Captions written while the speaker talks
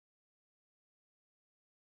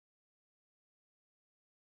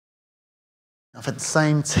I've had the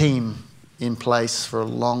same team in place for a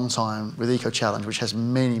long time with Eco Challenge, which has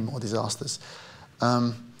many more disasters.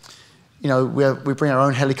 You know, we bring our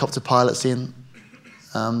own helicopter pilots in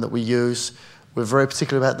that we use. We're very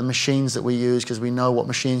particular about the machines that we use because we know what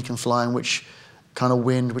machines can fly in which kind of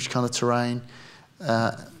wind, which kind of terrain.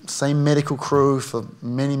 Same medical crew for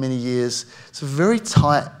many, many years. It's a very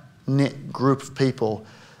tight-knit group of people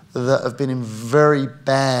that have been in very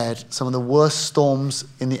bad, some of the worst storms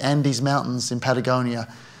in the Andes Mountains in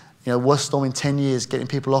Patagonia. You know, worst storm in 10 years, getting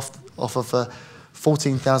people off of a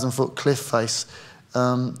 14,000-foot cliff face.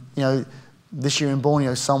 You know, this year in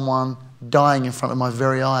Borneo, someone dying in front of my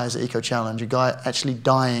very eyes at Eco Challenge, a guy actually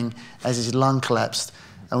dying as his lung collapsed,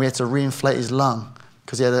 and we had to reinflate his lung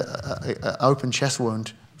because he had an open chest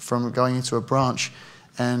wound from going into a branch.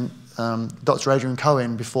 And Dr. Adrian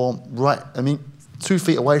Cohen, 2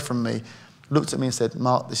 feet away from me, looked at me and said,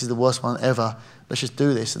 "Mark, this is the worst one ever. Let's just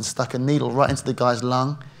do this," and stuck a needle right into the guy's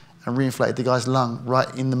lung and reinflated the guy's lung right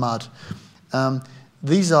in the mud.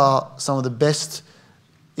 These are some of the best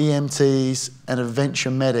EMTs and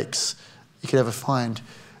adventure medics you could ever find.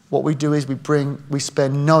 What we do is we spare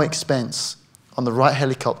no expense on the right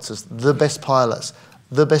helicopters, the best pilots,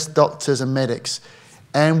 the best doctors and medics,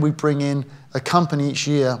 and we bring in a company each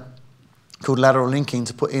year called Lateral Linking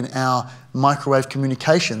to put in our microwave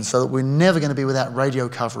communications so that we're never going to be without radio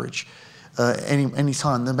coverage any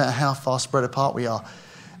time, no matter how far spread apart we are.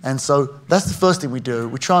 And so that's the first thing we do.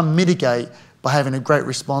 We try and mitigate by having a great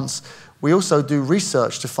response. We also do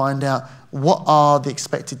research to find out what are the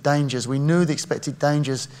expected dangers. We knew the expected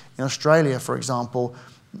dangers in Australia, for example,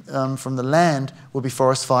 from the land would be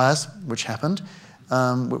forest fires, which happened.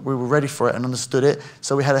 We were ready for it and understood it.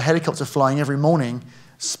 So we had a helicopter flying every morning,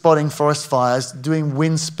 spotting forest fires, doing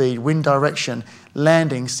wind speed, wind direction,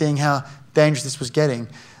 landing, seeing how dangerous this was getting.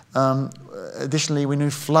 Additionally, we knew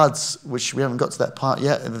floods, which we haven't got to that part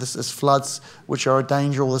yet. There's floods which are a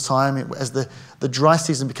danger all the time. As the dry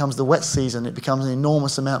season becomes the wet season, it becomes an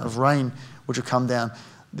enormous amount of rain which will come down.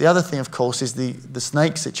 The other thing, of course, is the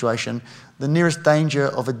snake situation. The nearest danger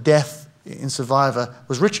of a death in Survivor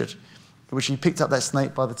was Richard, which he picked up that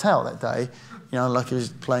snake by the tail that day, you know, like he was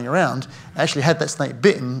playing around. Actually, had that snake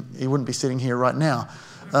bitten, he wouldn't be sitting here right now.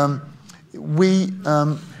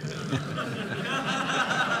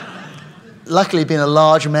 Luckily, being a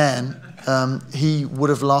large man, he would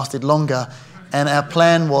have lasted longer. And our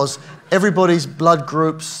plan was everybody's blood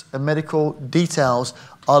groups and medical details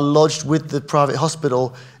are lodged with the private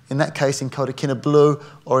hospital, in that case in Kota Kinabalu,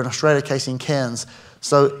 or in Australia case in Cairns.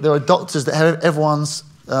 So there are doctors that have everyone's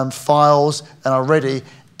files and are ready.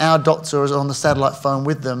 Our doctor is on the satellite phone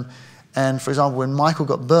with them. And for example, when Michael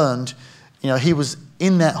got burned, you know, he was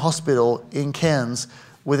in that hospital in Cairns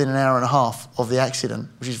within an hour and a half of the accident,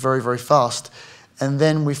 which is very, very fast. And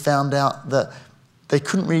then we found out that they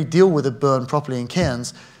couldn't really deal with a burn properly in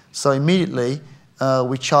Cairns. So immediately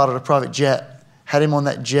we chartered a private jet, had him on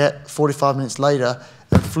that jet 45 minutes later,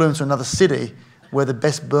 and flew him to another city where the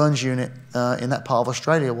best burns unit in that part of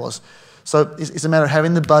Australia was. So it's a matter of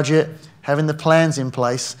having the budget, having the plans in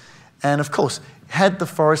place, and of course, had the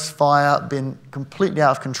forest fire been completely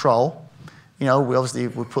out of control, you know, we obviously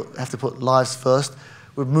would have to put lives first.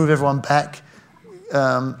 We'd move everyone back,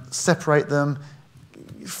 separate them,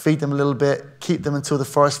 feed them a little bit, keep them until the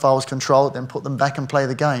forest fire was controlled, then put them back and play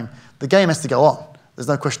the game. The game has to go on. There's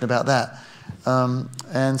no question about that.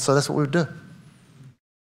 And so that's what we would do.